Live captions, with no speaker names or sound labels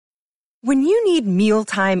When you need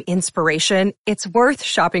mealtime inspiration, it's worth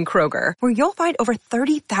shopping Kroger, where you'll find over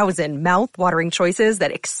 30,000 mouth-watering choices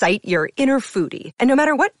that excite your inner foodie. And no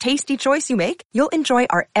matter what tasty choice you make, you'll enjoy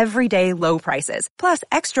our everyday low prices, plus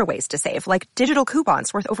extra ways to save, like digital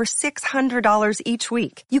coupons worth over $600 each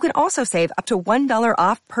week. You can also save up to $1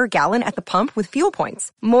 off per gallon at the pump with fuel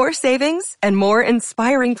points. More savings and more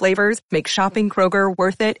inspiring flavors make shopping Kroger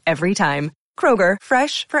worth it every time. Kroger,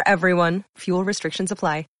 fresh for everyone. Fuel restrictions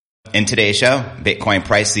apply. In today's show, Bitcoin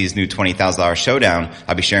price sees new $20,000 showdown.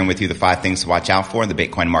 I'll be sharing with you the 5 things to watch out for in the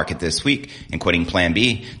Bitcoin market this week. And quoting Plan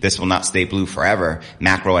B, this will not stay blue forever.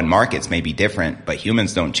 Macro and markets may be different, but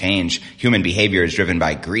humans don't change. Human behavior is driven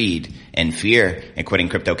by greed and fear. And quoting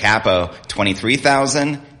Crypto Capo,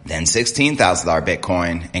 23,000. Then $16,000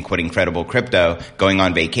 Bitcoin, and quoting Credible Crypto, going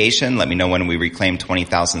on vacation. Let me know when we reclaim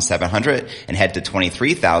 20,700 and head to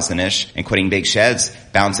 23,000-ish. And quoting Big Sheds,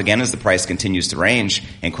 bounce again as the price continues to range.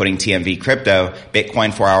 And quoting TMV Crypto, Bitcoin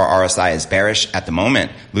 4-hour RSI is bearish at the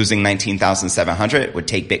moment. Losing 19,700 would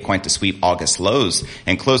take Bitcoin to sweep August lows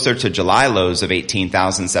and closer to July lows of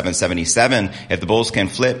 18,777. If the bulls can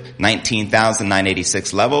flip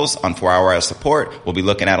 19,986 levels on 4-hour support, we'll be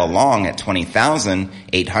looking at a long at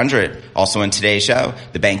 20,800. Also in today's show,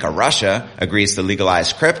 the Bank of Russia agrees to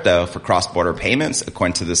legalize crypto for cross-border payments,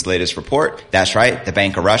 according to this latest report. That's right, the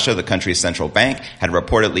Bank of Russia, the country's central bank, had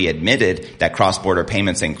reportedly admitted that cross-border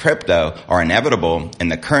payments in crypto are inevitable in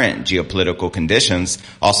the current geopolitical conditions.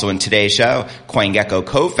 Also in today's show, CoinGecko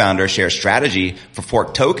co-founder shares strategy for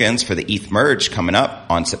fork tokens for the ETH merge coming up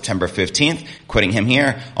on September 15th. Quoting him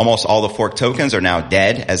here, almost all the fork tokens are now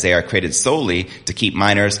dead as they are created solely to keep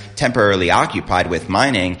miners temporarily occupied with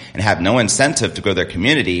mining and have no incentive to grow their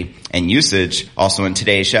community and usage. Also in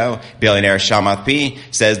today's show, billionaire Chamath P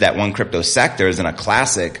says that one crypto sector is in a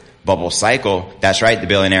classic bubble cycle. That's right, the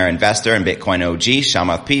billionaire investor and Bitcoin OG,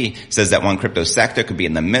 Chamath P, says that one crypto sector could be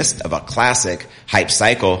in the midst of a classic hype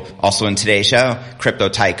cycle. Also in today's show, Crypto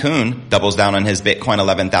Tycoon doubles down on his Bitcoin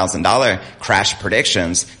 $11,000 crash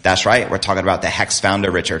predictions. That's right, we're talking about the Hex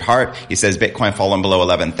founder Richard Hart. He says Bitcoin falling below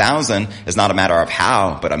 11,000 is not a matter of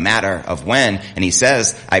how, but a matter of when. And he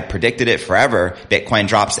says, I predicted it forever. Bitcoin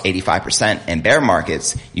drops 85% in bear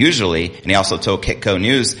markets, usually. And he also told Kitco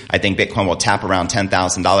News, I think Bitcoin will tap around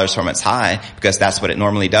 $10,000 from its high because that's what it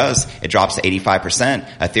normally does. It drops to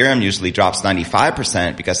 85%. Ethereum usually drops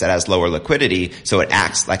 95% because it has lower liquidity, so it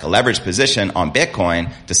acts like a leverage position on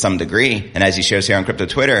Bitcoin to some degree. And as he shares here on Crypto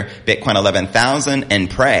Twitter, Bitcoin 11,000 and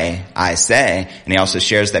pray, I say. And he also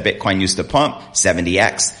shares that Bitcoin used to pump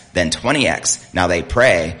 70x, then 20x. Now they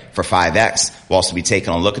pray for 5x. We'll also be taking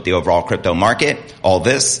a look at the overall crypto market. All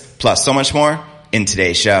this, plus so much more, in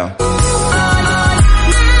today's show.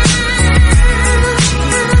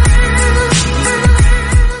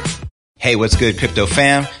 Hey, what's good, crypto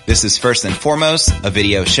fam? This is first and foremost a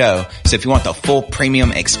video show. So if you want the full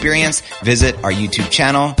premium experience, visit our YouTube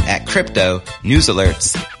channel at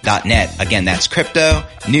cryptonewsalerts.net. Again, that's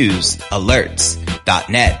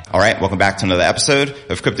cryptonewsalerts.net. All right, welcome back to another episode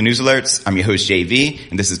of Crypto News Alerts. I'm your host, JV,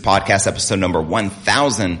 and this is podcast episode number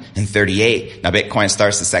 1038. Now, Bitcoin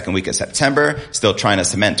starts the second week of September, still trying to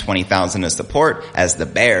cement 20,000 as support as the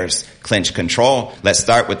bears clinch control. Let's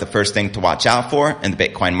start with the first thing to watch out for in the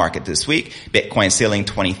Bitcoin market this week. Bitcoin ceiling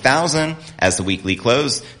 20,000 as the weekly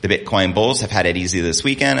close. The Bitcoin bulls have had it easy this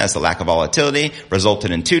weekend as the lack of volatility resulted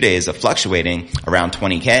in 2 days of fluctuating around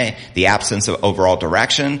 20K. The absence of overall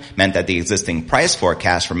direction meant that the existing price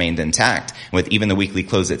forecast remained intact, with even the weekly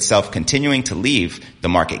close itself continuing to leave the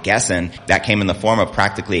market guessing. That came in the form of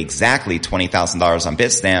practically exactly $20,000 on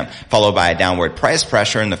Bitstamp, followed by a downward price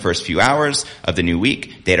pressure in the first few hours of the new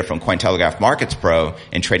week. Data from Cointelegraph Markets Pro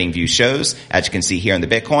and TradingView shows, as you can see here in the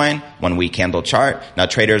Bitcoin 1 week candle chart, now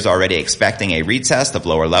traders are already expecting a retest of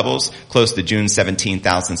lower levels close to June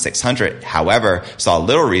 17,600. However, saw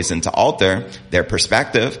little reason to alter their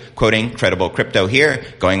perspective. Quoting Credible Crypto here,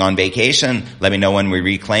 going on vacation, let me know when we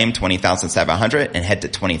reclaim 20,700 and head to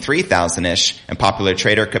 23,000-ish. And popular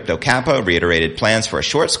trader Crypto Capo reiterated plans for a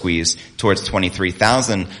short squeeze towards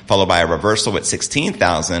 23,000, followed by a reversal with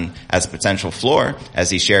 16,000 as a potential floor. As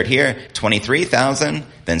he shared here, 23,000,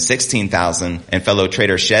 then 16,000. And fellow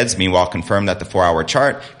trader Sheds meanwhile confirmed that the 4-hour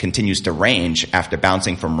chart continues to range after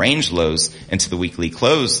bouncing from range lows into the weekly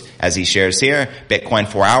close. As he shares here, Bitcoin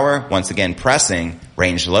 4-hour once again pressing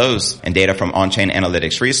range lows. And data from on-chain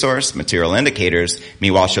analytics resource, Material Indicators,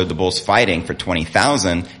 meanwhile showed the bulls fighting for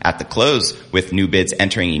 20,000 at the close, with new bids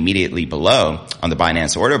entering immediately below. On the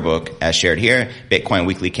Binance order book, as shared here, Bitcoin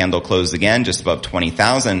weekly candle closed again just above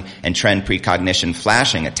 20,000, and trend precognition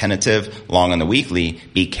flashing a tentative long on the weekly,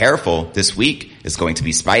 be careful. This week is going to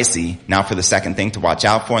be spicy. Now for the second thing to watch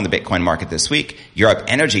out for in the Bitcoin market this week. Europe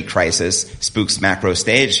energy crisis spooks macro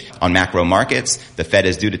stage on macro markets. The Fed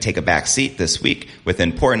is due to take a back seat this week with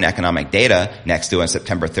important economic data next due on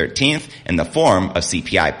September 13th in the form of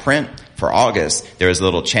CPI print. For August, there is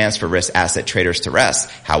little chance for risk asset traders to rest.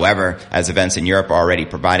 However, as events in Europe are already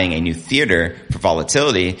providing a new theater for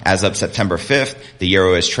volatility, as of September 5th, the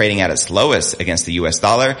euro is trading at its lowest against the US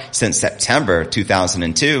dollar since September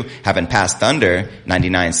 2002, having passed under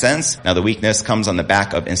 99 cents. Now the weakness comes on the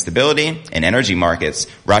back of instability in energy markets.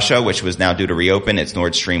 Russia, which was now due to reopen its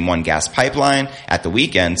Nord Stream 1 gas pipeline at the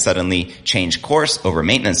weekend, suddenly changed course over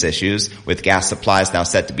maintenance issues, with gas supplies now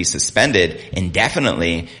set to be suspended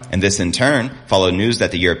indefinitely. And this in turn followed news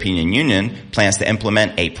that the European Union plans to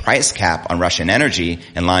implement a price cap on Russian energy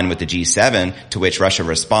in line with the G7, to which Russia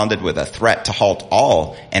responded with a threat to halt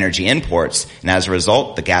all energy imports. And as a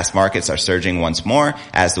result, the gas markets are surging once more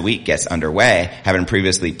as the week gets underway, having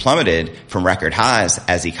previously plummeted from record highs.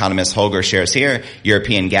 As economist Holger shares here,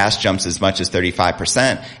 European gas jumps as much as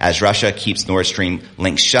 35% as Russia keeps Nord Stream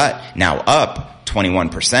links shut, now up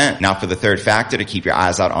 21%. Now for the third factor to keep your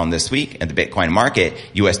eyes out on this week in the Bitcoin market,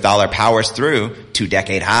 US dollar powers through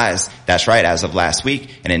 2-decade highs. That's right, as of last week,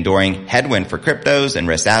 an enduring headwind for cryptos and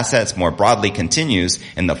risk assets more broadly continues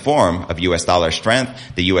in the form of US dollar strength.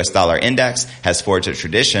 The US dollar index has forged a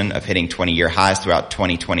tradition of hitting 20-year highs throughout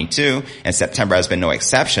 2022, and September has been no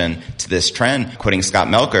exception to this trend. Quoting Scott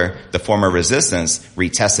Melker, the former resistance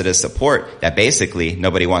retested as support that basically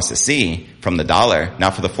nobody wants to see from the dollar.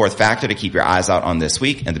 Now for the fourth factor to keep your eyes out on this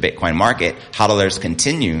week in the Bitcoin market, hodlers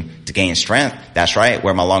continue to gain strength. That's right,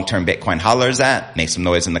 where my long-term Bitcoin hodlers at? Make some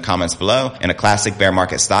noise in the comments below. In a classic bear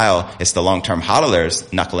market style, it's the long-term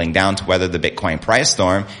hodlers knuckling down to weather the Bitcoin price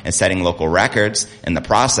storm and setting local records in the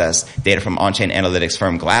process. Data from on-chain analytics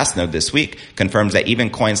firm Glassnode this week confirms that even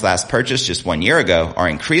coins last purchased just 1 year ago are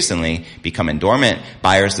increasingly becoming dormant.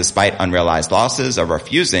 Buyers, despite unrealized losses, are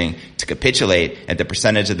refusing to capitulate, and the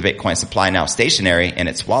percentage of the Bitcoin supply now stationary in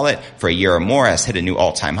its wallet for a year or more has hit a new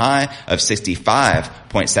all-time high of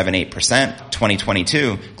 65.78%.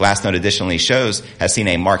 2022, Glassnode additionally shows, has seen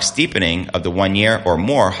a marked steepening of the 1 year or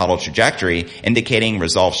more hodl trajectory, indicating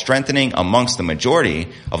resolve strengthening amongst the majority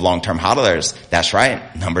of long-term hodlers. That's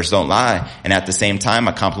right, numbers don't lie. And at the same time,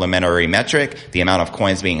 a complementary metric, the amount of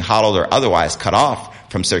coins being hodled or otherwise cut off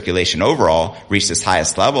from circulation overall, reached its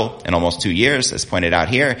highest level in almost 2 years. As pointed out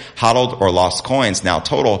here, hodled or lost coins now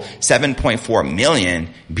total 7.4 million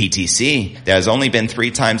BTC. There has only been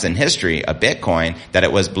 3 times in history a Bitcoin that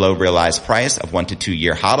it was below realized price of 1 to 2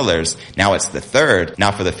 year hodlers. Now it's the third.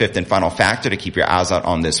 Now for the fifth and final factor to keep your eyes out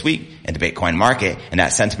on this week in the Bitcoin market, and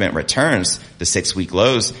that sentiment returns the 6-week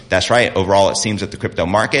lows. That's right. Overall, it seems that the crypto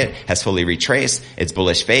market has fully retraced its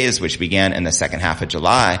bullish phase, which began in the second half of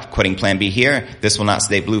July. Quoting Plan B here, this will not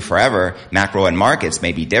stay blue forever. Macro and markets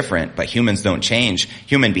may be different, but humans don't change.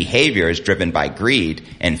 Human behavior is driven by greed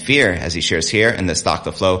and fear, as he shares here in the stock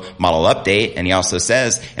to flow model update. And he also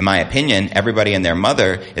says, in my opinion, everybody and their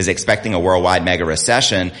mother is expecting a worldwide mega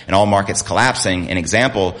recession and all markets collapsing. An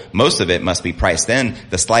example, most of it must be priced in.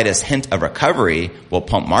 The slightest hint of recovery will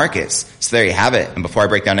pump markets. So there you have it. And before I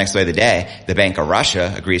break down next way of the day, the Bank of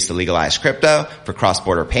Russia agrees to legalize crypto for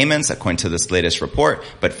cross-border payments, according to this latest report.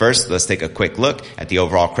 But first, let's take a quick look at the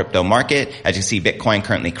overall crypto market. As you see, Bitcoin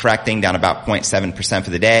currently correcting down about 0.7% for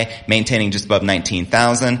the day, maintaining just above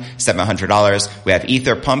 $19,700. We have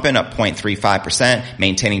Ether pumping up 0.35%,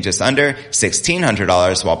 maintaining just under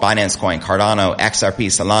 $1,600, while Binance Coin, Cardano, XRP,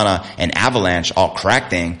 Solana, and Avalanche all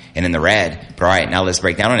correcting and in the red. But all right, now let's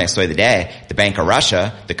break down our next way of the day. The Bank of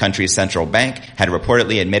Russia, the country's central bank, had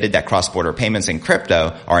reportedly admitted that cross-border payments in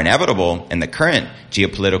crypto are inevitable in the current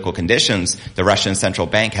geopolitical conditions. The Russian central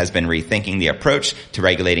bank has been rethinking the approach to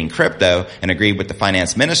regulating crypto and agreed with the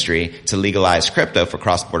finance ministry to legalize crypto for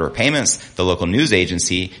cross-border payments, the local news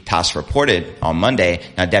agency TASS reported on Monday.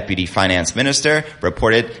 Now, Deputy Finance Minister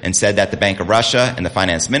reported and said that the Bank of Russia and the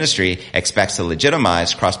finance ministry expects to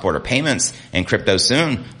legitimize cross-border payments in crypto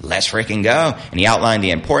soon. Let's freaking go. And he outlined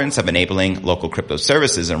the importance of enabling local crypto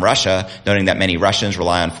services in Russia, noting that many Russians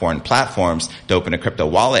rely on foreign platforms to open a crypto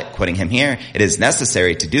wallet. Quoting him here, it is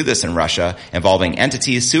necessary to do this in Russia, involving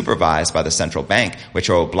entities supervised by the central bank. bank, which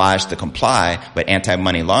are obliged to comply with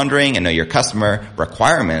anti-money laundering and know your customer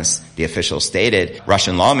requirements. The official stated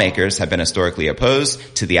Russian lawmakers have been historically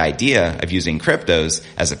opposed to the idea of using cryptos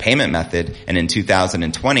as a payment method, and in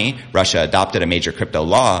 2020, Russia adopted a major crypto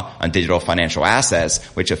law on digital financial assets,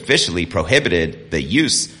 which officially prohibited the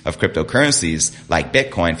use of cryptocurrencies like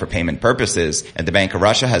Bitcoin for payment purposes. And the Bank of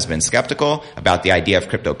Russia has been skeptical about the idea of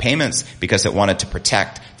crypto payments because it wanted to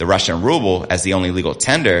protect the Russian ruble as the only legal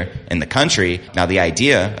tender in the country. Now, the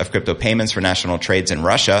idea of crypto payments for national trades in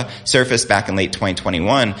Russia surfaced back in late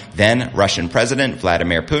 2021. Then Russian President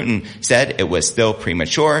Vladimir Putin said it was still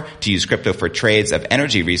premature to use crypto for trades of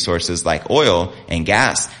energy resources like oil and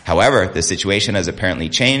gas. However, the situation has apparently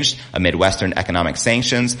changed amid Western economic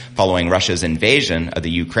sanctions following Russia's invasion of the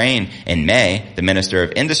Ukraine. In May, the Minister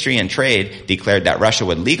of Industry and Trade declared that Russia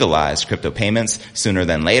would legalize crypto payments sooner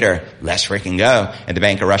than later. Let's freaking go. And the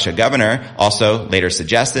Bank of Russia governor also later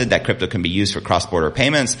suggested that crypto can be used for cross-border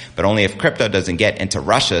payments, but only if crypto doesn't get into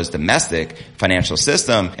Russia's domestic financial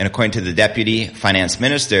system. And according to the deputy finance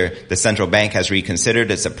minister, the central bank has reconsidered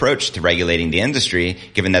its approach to regulating the industry,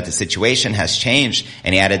 given that the situation has changed.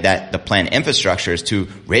 And he added that the planned infrastructure is too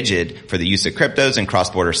rigid for the use of cryptos and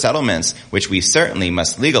cross-border settlements, which we certainly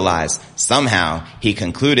must legalize somehow. He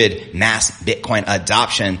concluded mass Bitcoin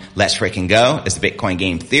adoption, let's freaking go, as the Bitcoin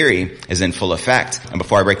game theory is in full effect. And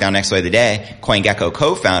before I break down next story of the day, CoinGecko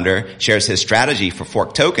co-founder shares his strategy for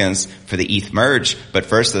fork tokens for the ETH merge. But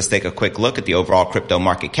first, let's take a quick look at the overall crypto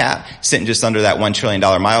market cap, sitting just under that $1 trillion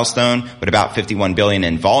milestone with about $51 billion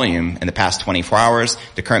in volume in the past 24 hours.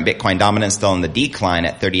 The current Bitcoin dominance still in the decline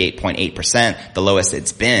at 38.8%, the lowest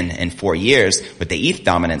it's been in 4 years, with the ETH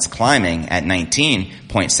dominance climbing at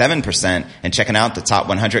 19.7%. And checking out the top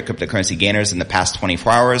 100 cryptocurrency gainers in the past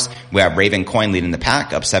 24 hours, we have Raven Coin leading the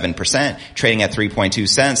pack, up 7%, trading at 3.2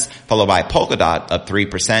 cents, followed by Polkadot, up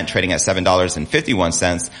 3%, trading at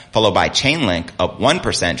 $7.51, followed by Chainlink, up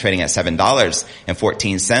 1%, trading at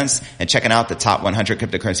 $7.14. And checking out the top 100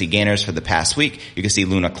 cryptocurrency gainers for the past week, you can see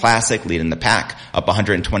Luna Classic leading the pack, up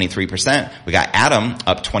 123%. We got Atom,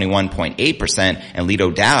 up 21.8%, and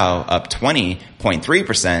Lido DAO, up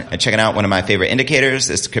 20.3%. And checking out one of my favorite indicators,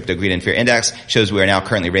 this Crypto Greed and Fear Index shows we are now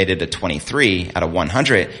currently rated at 23 out of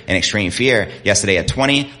 100 in extreme fear. Yesterday at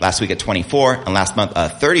 20, last week at 24, and last month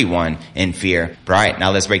at 31 in fear. But all right,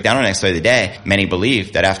 now let's break down our next story of the day. Many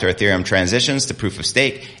believe that after Ethereum transitions to proof of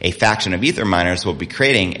stake, a faction of Ether miners will be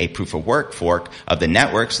creating a proof of work fork of the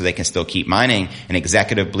network so they can still keep mining. An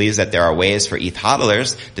executive believes that there are ways for ETH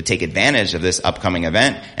hodlers to take advantage of this upcoming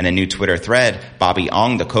event. In a new Twitter thread, Bobby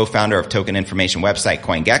Ong, the co-founder of token information website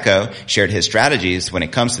CoinGecko, shared his strategies when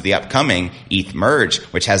it comes to the upcoming ETH merge,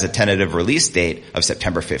 which has a tentative release date of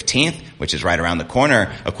September 15th, which is right around the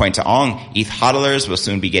corner. According to Ong, ETH hodlers will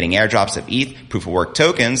soon be getting airdrops of ETH proof of work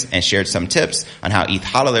tokens, and shared some tips on how ETH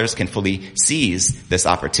hodlers can fully seize this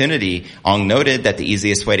opportunity. Ong noted that the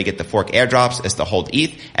easiest way to get the fork airdrops is to hold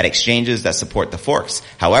ETH at exchanges that support the forks.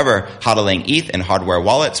 However, hodling ETH in hardware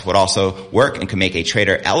wallets would also work and can make a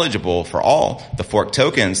trader eligible for all the fork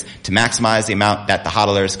tokens to maximize the amount that the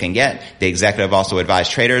hodlers can get. The executive also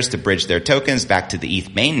advised traders to bridge their tokens back to the ETH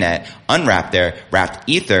mainnet, unwrap their wrapped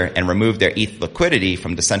Ether, and remove their ETH liquidity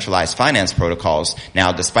from decentralized finance protocols.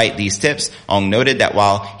 Now, despite these tips, Ong noted that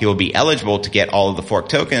while he will be eligible to get all of the fork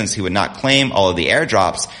tokens, he would not claim all of the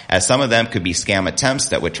airdrops, as some of them could be scam attempts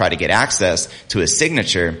that would try to get access to his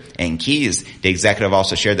signature and keys. The executive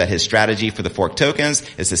also shared that his strategy for the fork tokens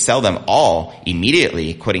is to sell them all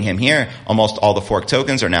immediately. Quoting him here, almost all the fork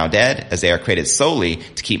tokens are now dead, as they are created solely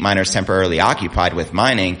to keep miners temporarily occupied with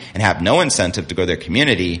mining and have no incentive to grow their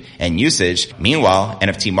community and usage. Meanwhile,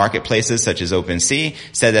 NFT marketplaces such as OpenSea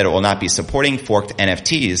said that it will not be supporting forked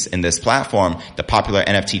NFTs in this platform. The popular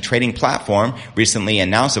NFT trading platform recently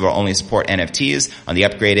announced it will only support NFTs on the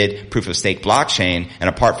upgraded proof-of-stake blockchain. And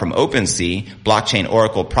apart from OpenSea, blockchain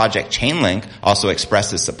oracle project Chainlink also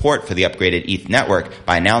expressed its support for the upgraded ETH network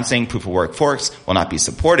by announcing proof-of-work forks will not be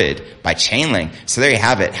supported by Chainlink. So there you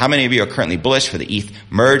have it. How many of you are currently bullish for the ETH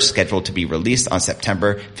merge scheduled to be released on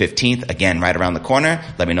September 15th? Again, right around the corner.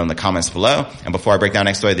 Let me know in the comments below. And before I break down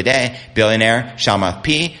next story of the day, billionaire Shamath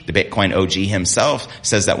P, the Bitcoin OG himself,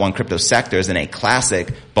 says that one crypto sector is in a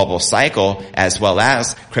classic bubble cycle, as well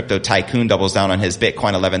as crypto tycoon doubles down on his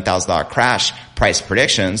Bitcoin $11,000 crash price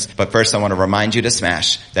predictions. But first, I want to remind you to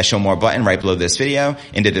smash that show more button right below this video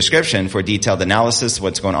in the description for detailed analysis of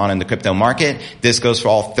what's going on in the crypto market. This goes for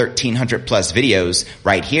all 1,300 plus videos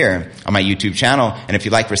right here on my YouTube channel. And if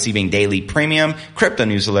you like receiving daily premium crypto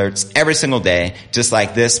news alerts every single day, just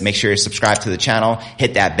like this, make sure you subscribe to the channel,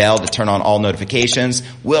 hit that bell to turn on all notifications.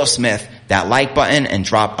 Will Smith, that like button and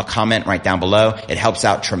drop a comment right down below. It helps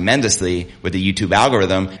out tremendously with the YouTube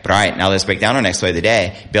algorithm. But alright, now let's break down our next story of the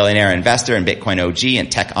day. Billionaire investor and Bitcoin OG and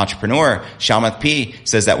tech entrepreneur Shalmath P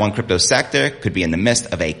says that one crypto sector could be in the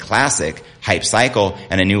midst of a classic hype cycle,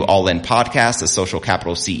 and a new All In podcast, the Social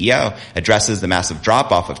Capital CEO, addresses the massive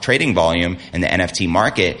drop-off of trading volume in the NFT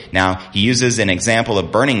market. Now, he uses an example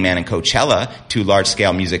of Burning Man and Coachella, two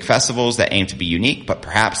large-scale music festivals that aim to be unique, but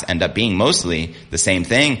perhaps end up being mostly the same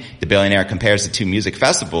thing. The billionaire compares the two music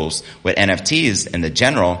festivals with NFTs in the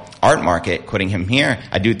general art market, quoting him here.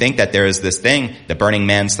 I do think that there is this thing, the Burning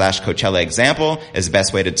Man / Coachella example is the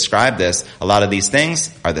best way to describe this. A lot of these things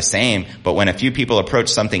are the same, but when a few people approach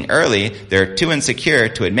something early, they're too insecure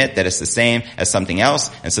to admit that it's the same as something else,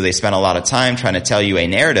 and so they spend a lot of time trying to tell you a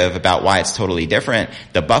narrative about why it's totally different.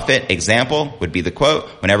 The Buffett example would be the quote,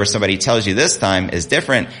 whenever somebody tells you this time is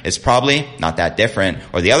different, it's probably not that different.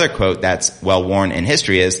 Or the other quote that's well worn in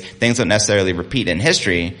history is, things don't necessarily repeat in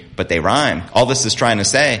history, but they rhyme. All this is trying to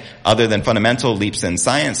say, other than fundamental leaps in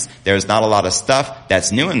science, there's not a lot of stuff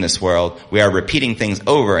that's new in this world. We are repeating things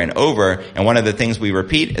over and over, and one of the things we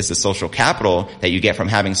repeat is the social capital that you get from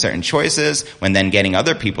having certain choices, when then getting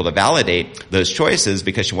other people to validate those choices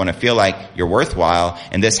because you want to feel like you're worthwhile.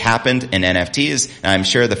 And this happened in NFTs, and I'm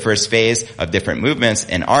sure the first phase of different movements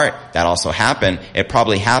in art, that also happened. It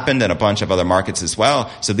probably happened in a bunch of other markets as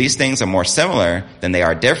well. So these things are more similar than they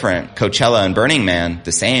are different. Coachella and Burning Man,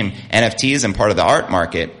 the same. NFTs and part of the art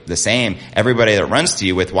market, the same. Everybody that runs to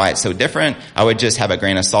you with why it's so different, I would just have a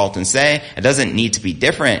grain of salt and say, it doesn't need to be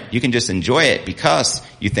different. You can just enjoy it because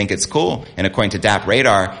you think it's cool. And according to Dapp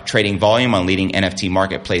Radar, trading volume on leading NFT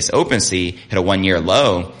marketplace OpenSea hit a 1-year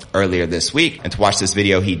low earlier this week. And to watch this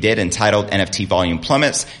video he did entitled NFT Volume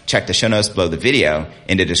Plummets, check the show notes below the video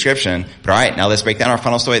in the description. But alright, now let's break down our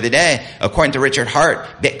final story of the day. According to Richard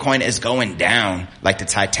Hart, Bitcoin is going down like the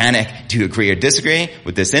Titanic. Do you agree or disagree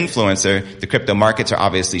with this influencer? The crypto markets are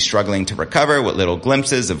obviously struggling to recover with little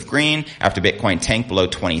glimpses of green after Bitcoin tanked below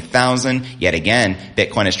 20,000. Yet again,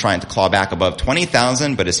 Bitcoin is trying to claw back above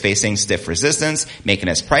 20,000 but is facing stiff resistance, making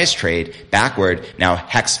its price trade backward. Now,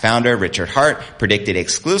 Hex founder Richard Hart predicted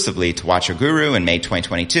exclusively to Watcher Guru in May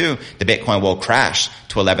 2022 the Bitcoin will crash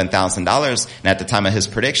to $11,000. And at the time of his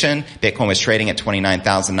prediction, Bitcoin was trading at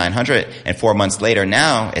 $29,900, and 4 months later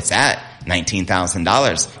now it's at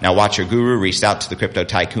 $19,000. Now, Watcher Guru reached out to the crypto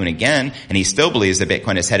tycoon again, and he still believes that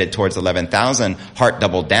Bitcoin is headed towards 11,000. Hart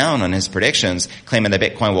doubled down on his predictions, claiming that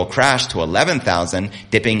Bitcoin will crash to 11,000,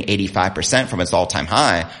 dipping 85% from its all-time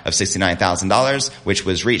high of $69,000, which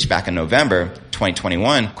was reached back in November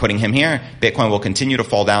 2021. Quoting him here, Bitcoin will continue to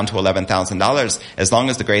fall down to $11,000 as long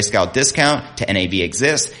as the grayscale discount to NAV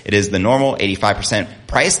exists. It is the normal 85%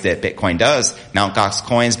 price dip Bitcoin does. Mt. Gox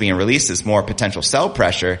coins being released is more potential sell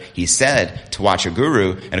pressure, he said to Watcher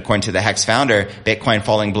Guru. And according to the Hex founder, Bitcoin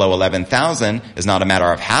falling below 11,000 is not a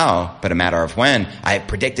matter of how, but a matter of when. I have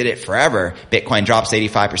predicted it forever. Bitcoin drops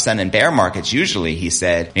 85% in bear markets usually, he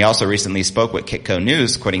said. And he also recently spoke with Kitco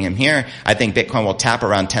News, quoting him here, I think Bitcoin will tap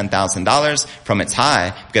around $10,000 from its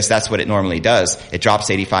high because that's what it normally does. It drops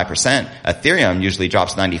 85%. Ethereum usually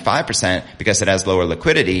drops 95% because it has lower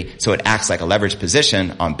liquidity, so it acts like a leveraged position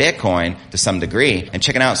on Bitcoin to some degree. And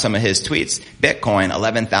checking out some of his tweets, Bitcoin,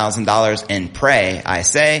 $11,000 in pray, I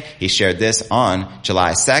say. He shared this on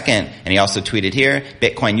July 2nd. And he also tweeted here,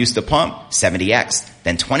 Bitcoin used to pump 70x,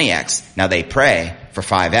 then 20x. Now they pray for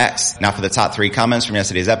 5x. Now for the top 3 comments from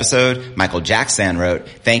yesterday's episode, Michael Jackson wrote,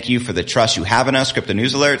 thank you for the trust you have in us, Crypto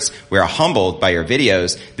News Alerts. We are humbled by your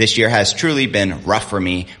videos. This year has truly been rough for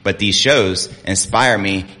me, but these shows inspire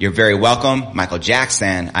me. You're very welcome, Michael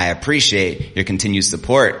Jackson. I appreciate your continued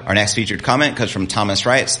support. Our next featured comment comes from Thomas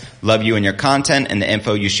Wrights. Love you and your content and the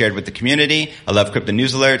info you shared with the community. I love Crypto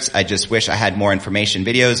News Alerts. I just wish I had more information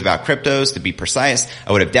videos about cryptos. To be precise,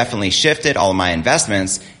 I would have definitely shifted all of my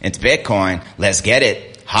investments into Bitcoin. Let's get it.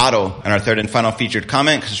 HODL. And our third and final featured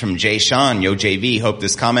comment comes from Jay Sean. Yo, JV, hope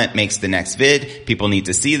this comment makes the next vid. People need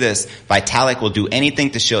to see this. Vitalik will do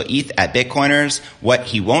anything to shill ETH at Bitcoiners. What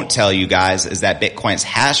he won't tell you guys is that Bitcoin's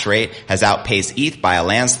hash rate has outpaced ETH by a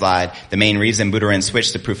landslide. The main reason Buterin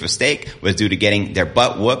switched to proof of stake was due to getting their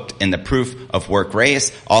butt whooped in the proof of work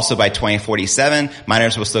race. Also, by 2047,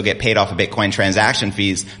 miners will still get paid off of Bitcoin transaction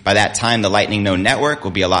fees. By that time, the Lightning Node network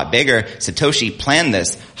will be a lot bigger. Satoshi planned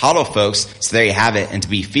this. HODL, folks. So there you have it. And to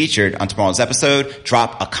be featured on tomorrow's episode,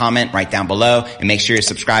 drop a comment right down below and make sure you're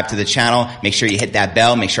subscribed to the channel. Make sure you hit that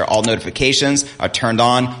bell. Make sure all notifications are turned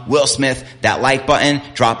on. Will Smith, that like button,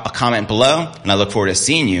 drop a comment below, and I look forward to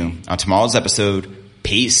seeing you on tomorrow's episode.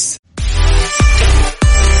 Peace.